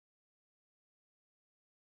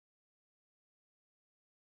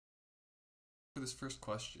this first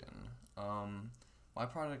question, my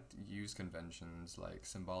product used conventions like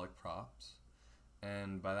symbolic props,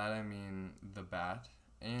 and by that I mean the bat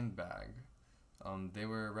and bag. They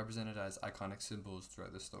were represented as iconic symbols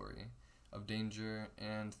throughout the story of danger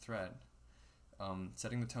and threat,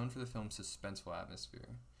 setting the tone for the film's suspenseful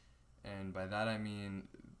atmosphere. And by that I mean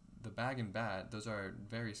the bag and bat, those are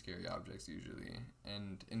very scary objects usually,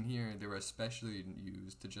 and in here they were especially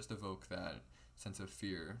used to just evoke that sense of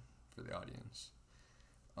fear for the audience.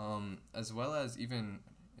 As well as even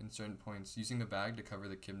in certain points, using the bag to cover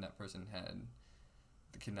the kidnapped person's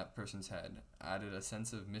head, added a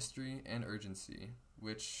sense of mystery and urgency,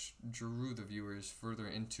 which drew the viewers further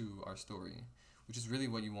into our story, which is really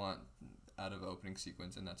what you want out of an opening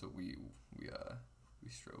sequence, and that's what we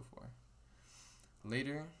strove for.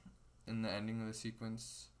 Later, in the ending of the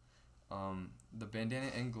sequence, the bandana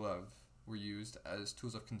and glove were used as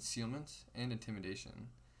tools of concealment and intimidation,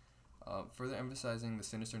 further emphasizing the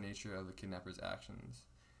sinister nature of the kidnapper's actions.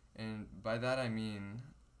 And by that I mean,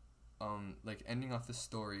 like ending off the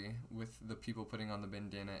story with the people putting on the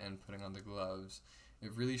bandana and putting on the gloves,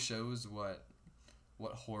 it really shows what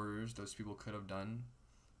horrors those people could have done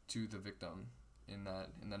to the victim in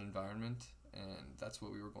that environment, and that's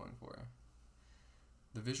what we were going for.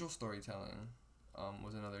 The visual storytelling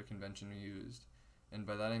was another convention we used, and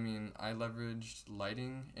by that I mean I leveraged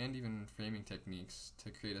lighting and even framing techniques to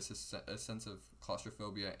create a sense of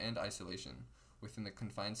claustrophobia and isolation within the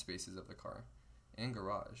confined spaces of the car and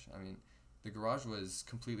garage. I mean, the garage was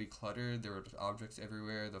completely cluttered, there were objects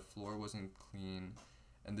everywhere, the floor wasn't clean,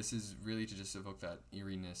 and this is really to just evoke that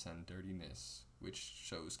eeriness and dirtiness, which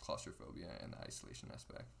shows claustrophobia and the isolation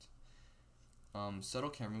aspect. Subtle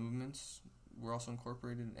camera movements were also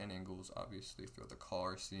incorporated, and angles obviously throughout the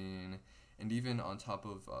car scene, and even on top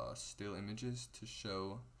of still images to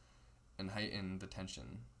show and heighten the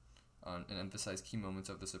tension and emphasize key moments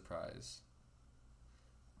of the surprise.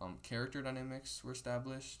 Character dynamics were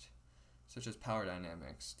established, such as power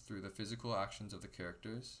dynamics through the physical actions of the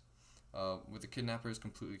characters, with the kidnappers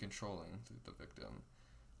completely controlling the victim.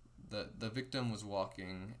 The victim was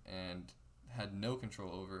walking and had no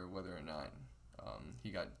control over whether or not he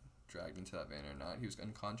got dragged into that van or not. He was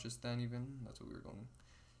unconscious then even. That's what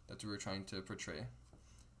we were trying to portray.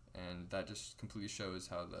 And that just completely shows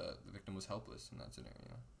how the victim was helpless in that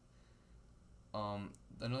scenario.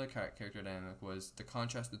 Another character dynamic was the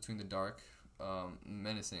contrast between the dark,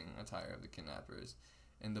 menacing attire of the kidnappers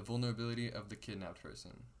and the vulnerability of the kidnapped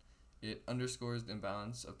person. It underscores the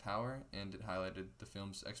imbalance of power, and it highlighted the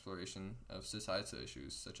film's exploration of societal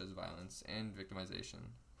issues such as violence and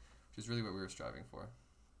victimization, which is really what we were striving for.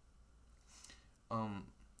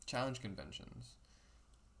 Challenge conventions.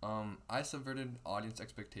 I subverted audience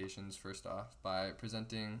expectations first off by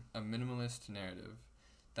presenting a minimalist narrative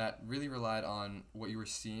that really relied on what you were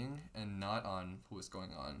seeing and not on what was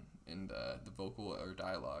going on in the vocal or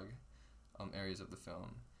dialogue areas of the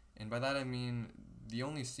film. And by that I mean the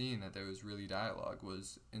only scene that there was really dialogue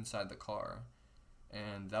was inside the car,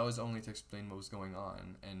 and that was only to explain what was going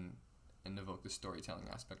on and evoke the storytelling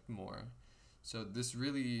aspect more. So this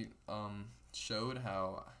really showed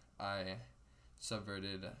how I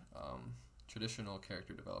subverted traditional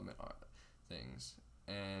character development things,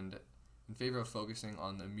 and in favor of focusing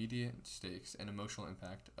on the immediate stakes and emotional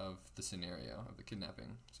impact of the scenario, of the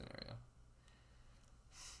kidnapping scenario.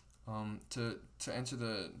 To answer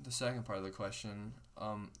the second part of the question,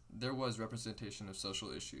 there was representation of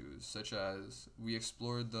social issues, such as we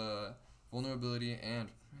explored the vulnerability and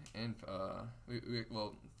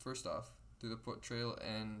first off, through the portrayal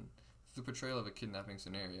of a kidnapping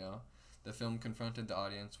scenario, the film confronted the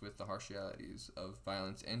audience with the harsh realities of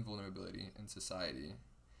violence and vulnerability in society.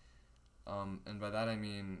 And by that I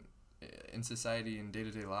mean, in society, in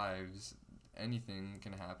day-to-day lives, anything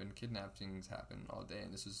can happen. Kidnappings happen all day,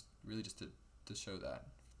 and this is really just to show that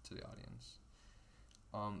to the audience.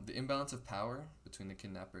 The imbalance of power between the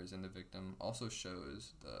kidnappers and the victim also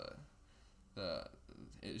shows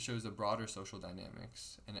it shows the broader social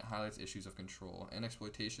dynamics, and it highlights issues of control and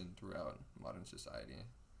exploitation throughout modern society.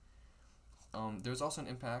 There's also an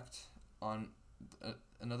impact on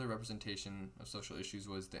another representation of social issues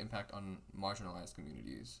was the impact on marginalized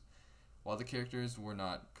communities. While the characters were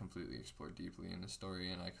not completely explored deeply in the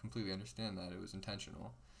story, and I completely understand that it was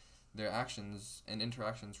intentional, their actions and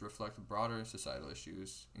interactions reflect broader societal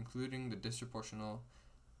issues, including the disproportionate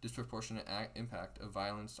impact of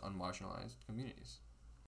violence on marginalized communities.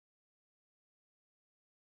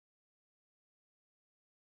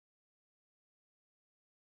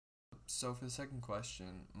 So for the second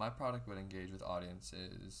question, my product would engage with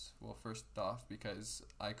audiences, well, first off, because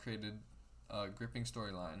I created a gripping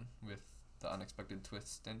storyline with the unexpected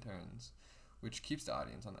twists and turns, which keeps the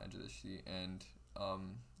audience on the edge of the seat and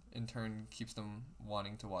in turn keeps them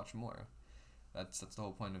wanting to watch more. That's the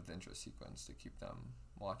whole point of the intro sequence, to keep them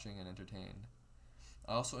watching and entertained.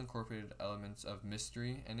 I also incorporated elements of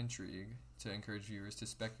mystery and intrigue to encourage viewers to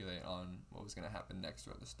speculate on what was going to happen next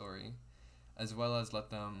throughout the story, as well as let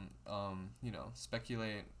them,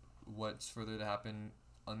 speculate what's further to happen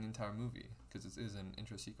on the entire movie, because it is an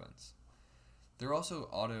intro sequence. There are also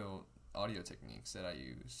audio techniques that I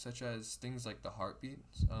use, such as things like the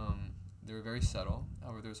heartbeats. They were very subtle.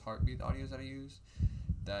 However, there's heartbeat audios that I use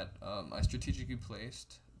that I strategically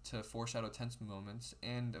placed to foreshadow tense moments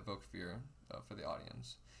and evoke fear for the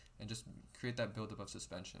audience, and just create that buildup of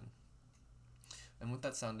suspension. And with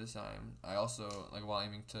that sound design, I also, while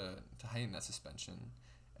aiming to heighten that suspension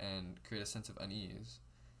and create a sense of unease,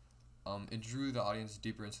 it drew the audience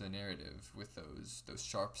deeper into the narrative with those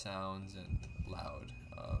sharp sounds and loud,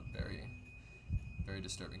 very, very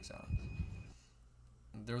disturbing sounds.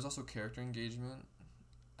 There was also character engagement.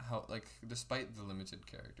 Despite the limited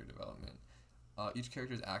character development, each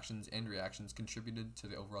character's actions and reactions contributed to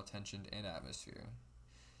the overall tension and atmosphere.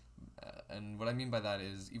 And what I mean by that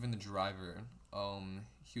is, even the driver,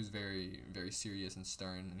 he was very, very serious and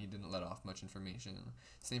stern, and he didn't let off much information.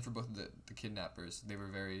 Same for both of the kidnappers. They were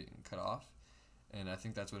very cut off, and I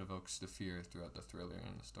think that's what evokes the fear throughout the thriller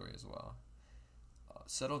and the story as well.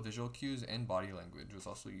 Subtle visual cues and body language was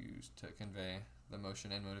also used to convey the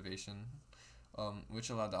emotion and motivation, which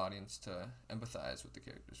allowed the audience to empathize with the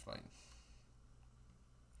characters' fight.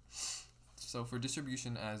 So for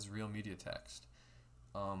distribution as real media text,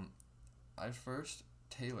 I'd first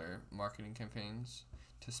tailor marketing campaigns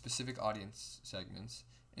to specific audience segments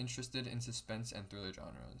interested in suspense and thriller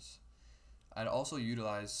genres. I'd also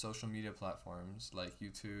utilize social media platforms like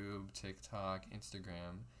YouTube, TikTok,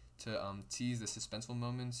 Instagram to tease the suspenseful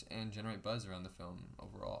moments and generate buzz around the film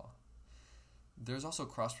overall. There's also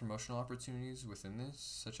cross-promotional opportunities within this,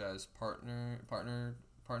 such as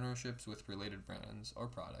partnerships with related brands or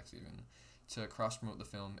products even, to cross-promote the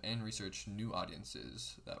film and research new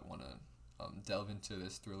audiences that want to delve into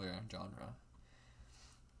this thriller genre.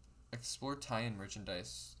 Explore tie-in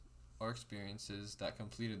merchandise or experiences that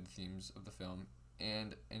completed the themes of the film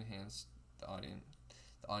and enhanced the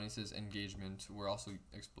audience's engagement were also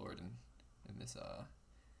explored in this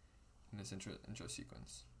intro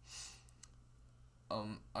sequence.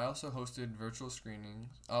 I also hosted virtual screenings.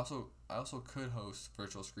 I also could host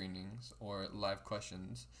virtual screenings or live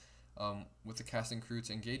questions with the cast and crew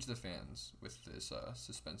to engage the fans with this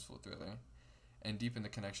suspenseful thriller and deepen the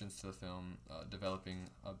connections to the film, developing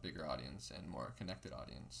a bigger audience and more connected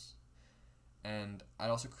audience. And I'd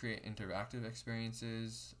also create interactive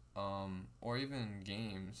experiences or even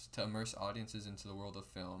games to immerse audiences into the world of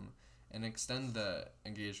film and extend the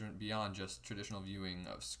engagement beyond just traditional viewing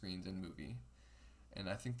of screens and movie. And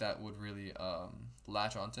I think that would really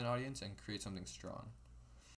latch onto an audience and create something strong.